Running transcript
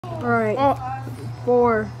Alright.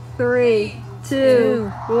 4, 3, 2,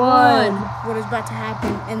 1. What is about to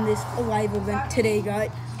happen in this live event today,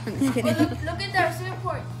 guys? I'm just kidding. Look at that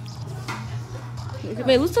report.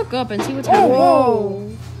 Wait, let's look up and see what's happening. Whoa!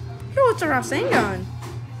 Yo, what's a Rasengan?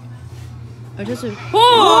 I just whoa!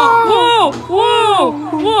 Whoa! Whoa!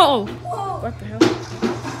 Whoa! What the hell?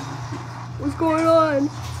 What's going on?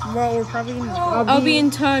 Well, we're probably gonna. I'll be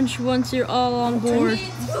in touch once you're all on board.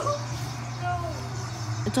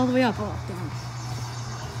 It's all the way up. Oh, damn.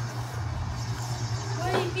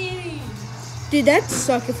 What are you getting? Dude, that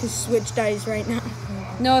suck if the Switch dies right now.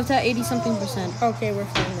 No, it's at 80-something%. Okay, we're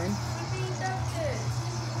fine then.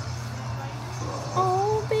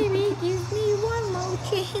 Oh, baby, give me one more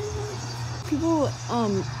chance. People,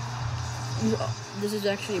 this is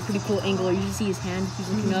actually a pretty cool angle. You see his hand. He's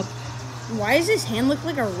looking up. Why does his hand look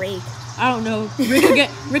like a rake? I don't know.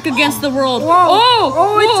 Rick against the world. Whoa! Oh!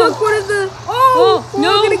 Oh, it whoa. took one of the. Oh,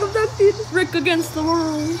 no! I'm getting abducted. Rick against the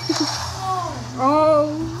world.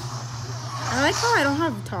 Oh. I like how I don't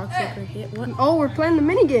have toxic cricket. What? Oh, we're playing the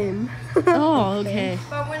mini game. Oh, okay.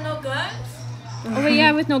 But with no guns? Oh, wait,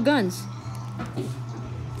 yeah, with no guns.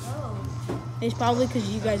 It's probably because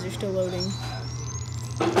you guys are still loading.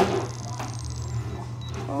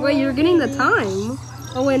 Wait, you're getting the time.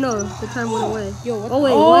 Oh wait, no, the time went away. Yo, what? Oh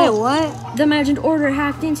wait, Oh. what? The imagined order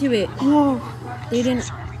hacked into it. Whoa. They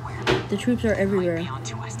didn't. The troops are everywhere.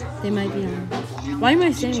 They might be on. Why am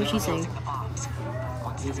I saying what she's saying?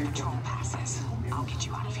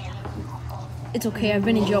 It's okay, I've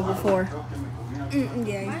been in jail before.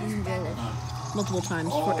 Yeah, he's in jail. Multiple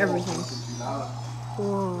times for everything.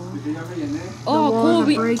 Whoa. Oh, walls cool. are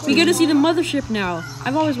We breaking. get to see the mothership now.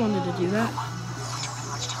 I've always wanted to do that.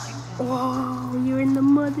 Whoa, you're in the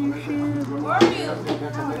mothership. Where are you?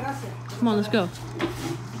 Come on, let's go.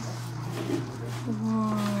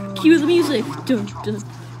 Whoa. Cue the music. Dun, dun.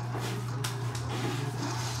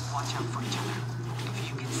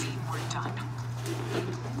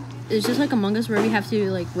 It's just like Among Us where we have to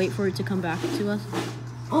like wait for it to come back to us.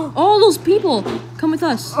 Oh, those people! Come with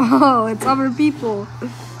us. Oh, it's other people.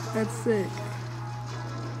 That's sick.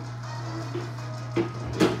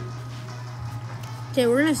 Okay,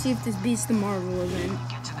 we're gonna see if this beats the Marvel event.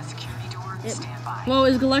 Well,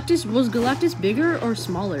 was Galactus bigger or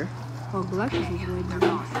smaller? Oh, Galactus is way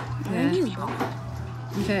better. Yeah.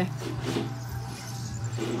 Okay.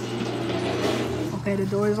 Okay, the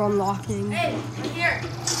door is unlocking. Hey, right here.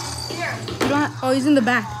 Here. Oh, he's in the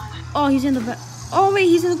back. Oh, he's in the back. Oh wait,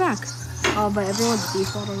 he's in the back. Oh, but everyone's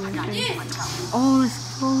default on your thing. Yes. Oh,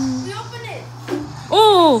 let's go. We open it.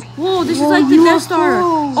 Oh, whoa! This is Whoa, like the Death UFO. Star.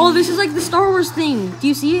 Oh, this is like the Star Wars thing. Do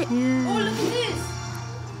you see it? Oh, Yeah. look at this.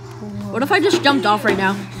 What if I just jumped off right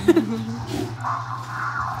now?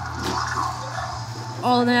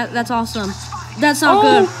 Oh, that's awesome. That's not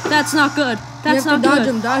good. That's not good. That's you have not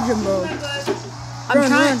to good. dodge him, bro.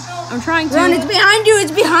 I'm trying to. Run, it's behind you,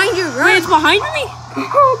 it's behind you, run. Wait, it's behind me?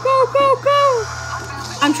 Go.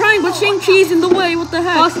 I'm trying, but Shang-Chi's in the way. What the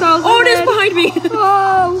heck? Hostiles Oh, it is ahead. behind me.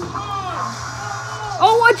 Oh.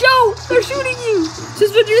 Oh, watch out. They're shooting you.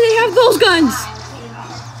 Since when do they have those guns?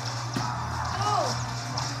 Oh,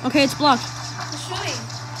 Okay, it's blocked. they're shooting.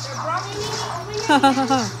 They're bombing me over here.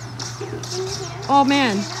 Oh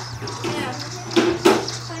man, Yeah.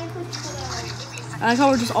 I like how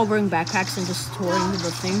we're just all wearing backpacks and just touring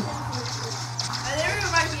the thing. They're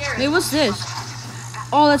right here. Hey, what's this?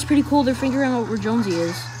 Oh, that's pretty cool. They're figuring out where Jonesy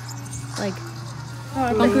is. Like,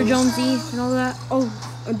 Bunker Jonesy and all that. Oh,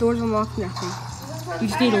 a door's unlocked now. You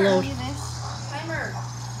just need to load. Timer.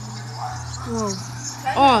 Whoa.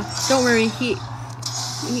 Oh, don't worry. He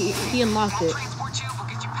unlocked it.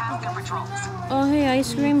 Oh, hey,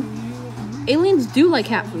 ice cream. Aliens do like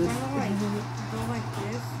cat food.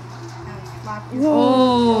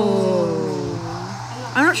 Whoa.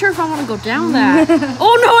 I'm not sure if I want to go down that.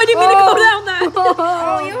 Oh no, I didn't mean to go down that.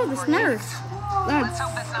 Oh, yo, the Smurfs. That's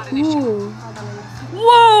cool.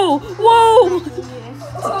 Whoa, whoa.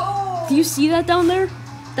 Do you see that down there?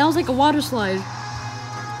 That was like a water slide.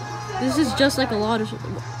 This is just like a water slide.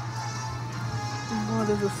 Oh,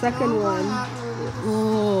 there's a second one.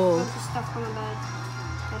 Whoa. Stuff on the bed.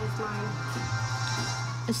 That is mine.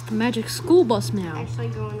 It's the magic school bus now. Actually,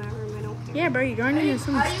 go in that room. I don't care. Yeah, bro, you're going into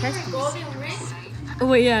someone's Are you testes. golden ring? Oh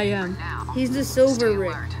wait, yeah. He's the silver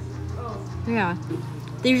Rick. Yeah.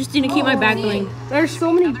 They just need to keep my back bling. There's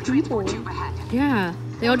so many people. Yeah.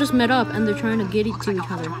 They all just met up and they're trying to get it to each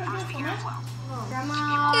other. Give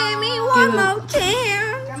me one more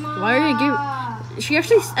chance. Why are you give? She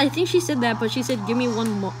actually, I think she said that, but she said, "Give me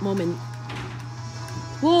one moment."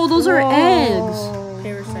 Whoa, those are eggs.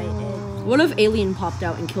 Parasite egg. What if Alien popped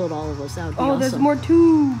out and killed all of us? That would be Oh, awesome. there's more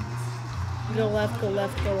tubes. Go left, go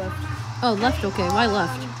left, go left. Oh, left. Okay, why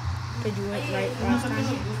left? Because you went right last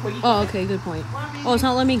time. Oh, okay, good point. Oh, it's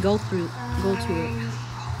not letting me go to it.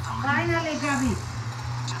 Finally, Gabby.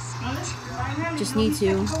 Just need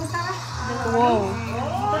to. Whoa.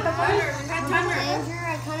 That's not mine.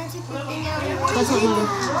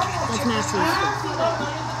 That's Max's.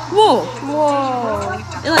 Whoa! Whoa.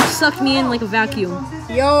 It like sucked me in like a vacuum.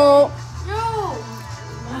 Yo!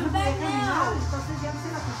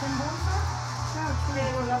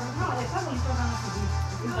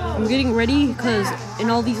 I'm getting ready because in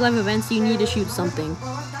all these live events you need to shoot something.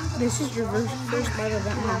 This is your first live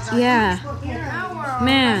event now. Yeah.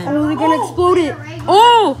 Man. Oh, they're gonna explode it.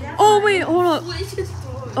 Oh! Oh wait, hold up.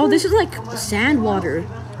 Oh, this is like sand water.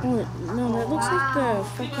 Oh, no, that looks like the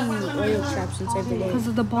fucking oil traps inside the boat.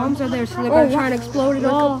 Because the bombs are there, so they're gonna try and explode it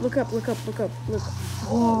all. Look up.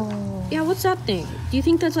 Whoa. Yeah, what's that thing? Do you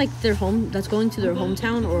think that's like their home, that's going to their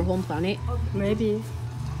hometown or home planet? Maybe.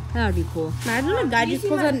 That would be cool. Imagine a guy just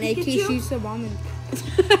pulls out an AK, shoots a bomb, and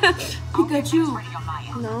Pikachu.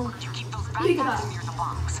 no.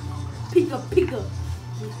 Pika.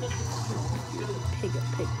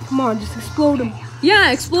 Come on, just explode them.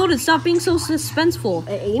 Yeah, exploded. Stop being so suspenseful.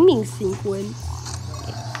 An aiming sequence.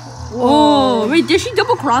 Oh, wait, did she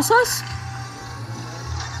double cross us?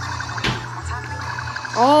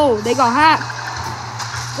 Oh, they got hacked.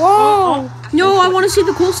 Whoa. No, I want to see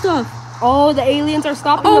the cool stuff. Oh, the aliens are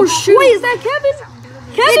stopping Oh, them. shoot. Wait, is that Kevin?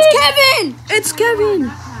 It's Kevin! It's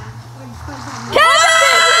Kevin.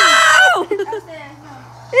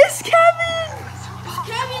 It's Kevin!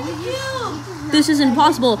 This is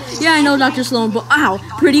impossible. Yeah, I know, Dr. Sloan, but ow,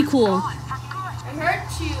 pretty cool.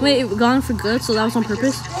 Wait, it gone for good, so that was on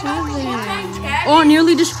purpose? Oh,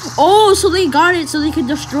 nearly just. Oh, so they got it so they could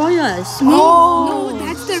destroy us. No,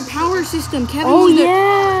 that's their power system. Kevin. Oh,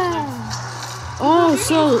 yeah. Oh,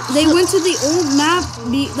 so They went to the old map,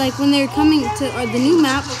 like when they're coming to the new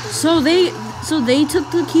map. so they took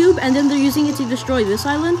the cube and then they're using it to destroy this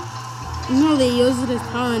island. No, they used it as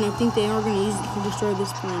power, and I think they are going to use it to destroy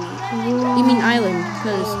this planet. You mean island?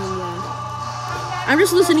 Because Yeah. I'm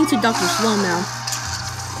just listening to Dr. Sloan now.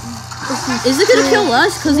 Is it gonna kill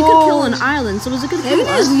us? Because it could kill an island. So is it gonna kill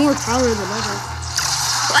Kevin has us? more power than ever.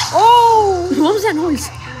 Oh! What was that noise?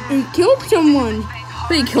 He killed someone.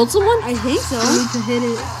 Wait, he killed someone? I think so. I need to hit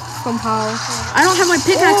it somehow. I don't have my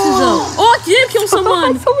pickaxes though. Oh, it did kill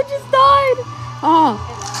someone. Someone just died. Oh,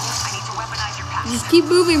 Just keep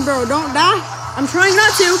moving, bro. Don't die. I'm trying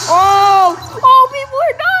not to. Oh! Oh, people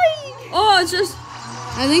are dying! Oh, it's just.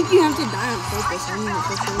 I think you have to die on purpose. I mean,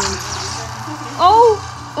 it's really... Oh!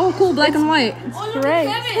 Oh, cool, black and white. Great.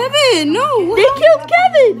 Kevin, no. They killed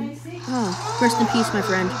Kevin! Oh, rest in peace, my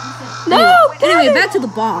friend. No! Anyway, back to the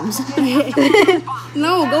bombs.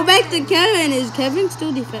 No, go back to Kevin. Is Kevin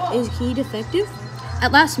still Is he defective?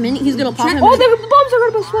 At last minute, he's gonna pop him. Oh, in. the bombs are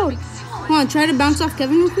gonna explode. Hold on, try to bounce off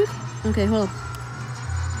Kevin real quick. Okay, hold on.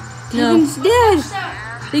 No, Kevin's dead.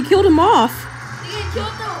 they killed him off.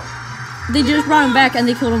 They just brought him back and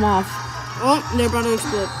they killed him off. Oh, they're about to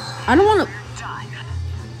explode. I don't want to.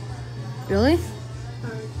 Really?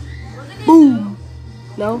 Boom.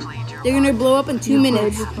 No. They're gonna blow up in 2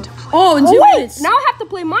 minutes. Oh, in Oh, 2 wait! minutes. Now I have to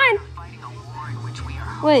play mine.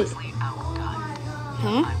 Wait.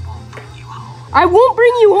 Huh? I won't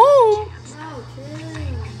bring you home.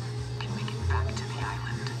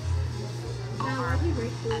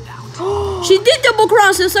 She did double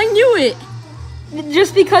cross us. I knew it.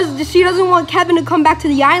 Just because she doesn't want Kevin to come back to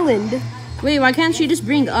the island. Wait, why can't she just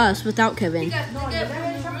bring us without Kevin?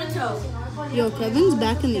 Yo, Kevin's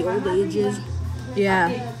back in the old ages. Yeah.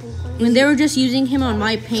 When they were just using him on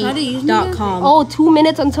Try to use me mypaint.com. Oh, 2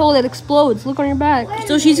 minutes until it explodes. Look on your back.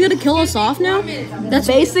 So she's gonna kill us off now? That's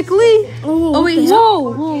Basically. Oh wait,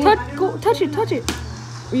 Whoa. Touch it.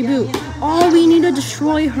 reboot. Oh, we need to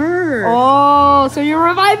destroy her. Oh, so you're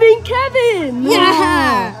reviving Kevin.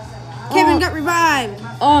 Yeah! Kevin got revived.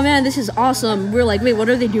 Oh man, this is awesome. We're like, wait, what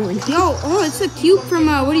are they doing? Yo, oh, it's a cube from,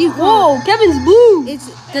 what do you call Whoa, Kevin's blue. it? It's,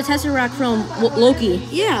 The Tesseract from Loki.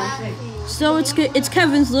 yeah. So it's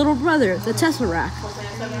Kevin's little brother, the Tesseract.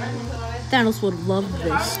 Thanos would love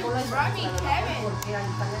this.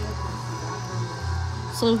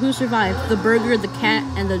 So who survived? The burger, the cat,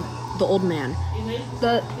 and the old man.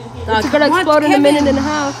 It's gonna explode in a minute and a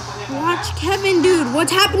half. Watch Kevin, dude.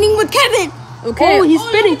 What's happening with Kevin? Okay. Oh, he's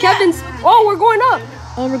spinning. Kevin's. Oh, we're going up.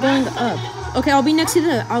 Oh, we're going up. Okay, I'll be next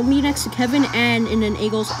to Kevin and in an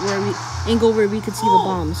angle where we could see the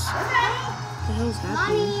bombs. What the hell's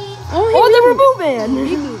happening? Oh, Oh, they were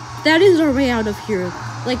moving. that is our way out of here.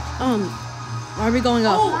 Like, are we going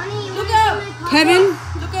up? Kevin,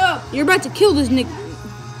 you're about to kill this Nick.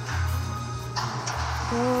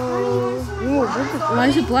 Why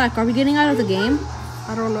is it black? Are we getting out of the game?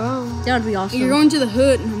 I don't know. That would be awesome. You're going to the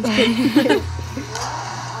hood. I'm just kidding.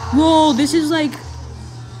 Whoa, this is like...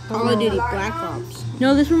 Call of Duty Black Ops.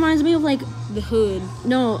 No, this reminds me of like... The hood.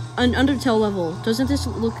 No, an Undertale level. Doesn't this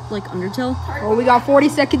look like Undertale? Oh, we got 40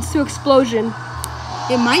 seconds to explosion.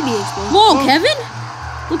 It might be explosive. Whoa, Kevin!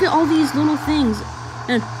 Look at all these little things.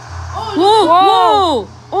 And... Whoa!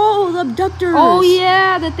 Oh, the abductors! Oh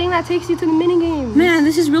yeah, the thing that takes you to the minigame. Man,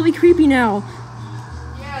 this is really creepy now.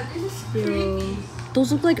 Yeah, this is creepy.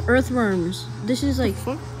 Those look like earthworms. This is like...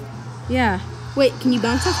 Yeah. Wait, can you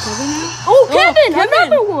bounce off Kevin now? Oh, Kevin!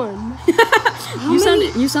 Kevin! Another one!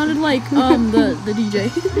 You sounded like the DJ.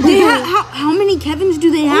 They have, how many Kevins do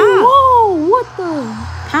they have? Whoa, what the?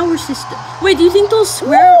 Power system. Wait, do you think those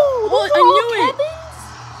swear? Whoa, Oh, those I are all knew it.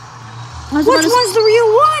 Kevins? Which one's the real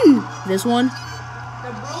one? This one?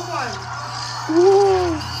 The blue one.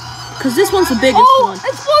 Whoa. Because this one's the biggest Oh, one.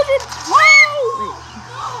 explosion! Wow!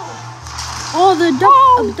 Oh, the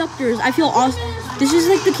abductors. I feel awesome. This is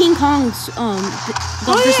like the King Kong's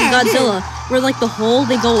versus Godzilla, where like the hole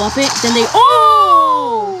they go up it, then they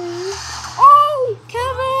Oh,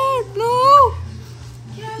 Kevin! No!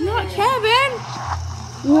 Not Kevin!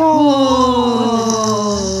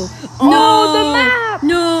 Whoa! Oh, the map!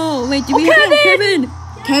 No! Wait, do we have Kevin!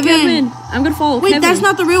 Kevin! I'm gonna follow Wait, Kevin. that's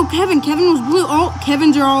not the real Kevin. Kevin was blue. All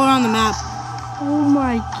Kevins are all around the map. Oh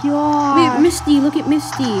my god. Wait, Misty, look at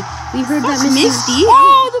Misty. We heard that That's Misty. Misty.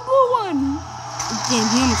 Oh, the blue one! Damn,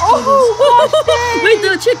 he almost killed us. Oh, gosh dang! Wait,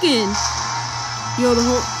 the chicken. Yo,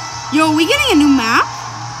 are we getting a new map?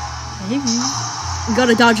 We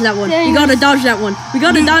gotta dodge that one. Dang. We gotta dodge that one. We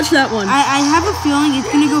gotta dodge that one. I have a feeling it's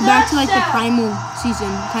gonna go back to like the primal season,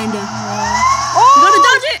 kinda. We gotta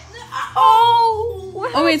dodge it. Oh!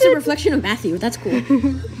 Oh wait, it's a reflection of Matthew. That's cool.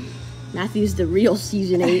 Matthew's the real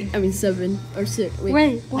season 8. I mean 7 or 6.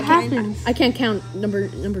 Wait, what happens? I can't count number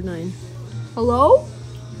 9. Hello?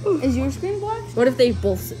 Is your screen black? What if they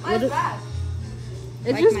both? What if?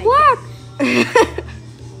 It's Like just my- black.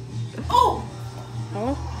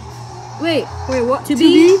 Wait. Wait, what? To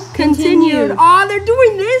be continued. Oh, they're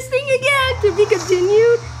doing this thing again. To be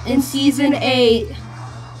continued In season 8,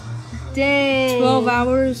 Dang. 12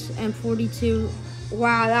 hours and 42.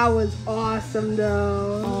 Wow, that was awesome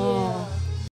though. Oh.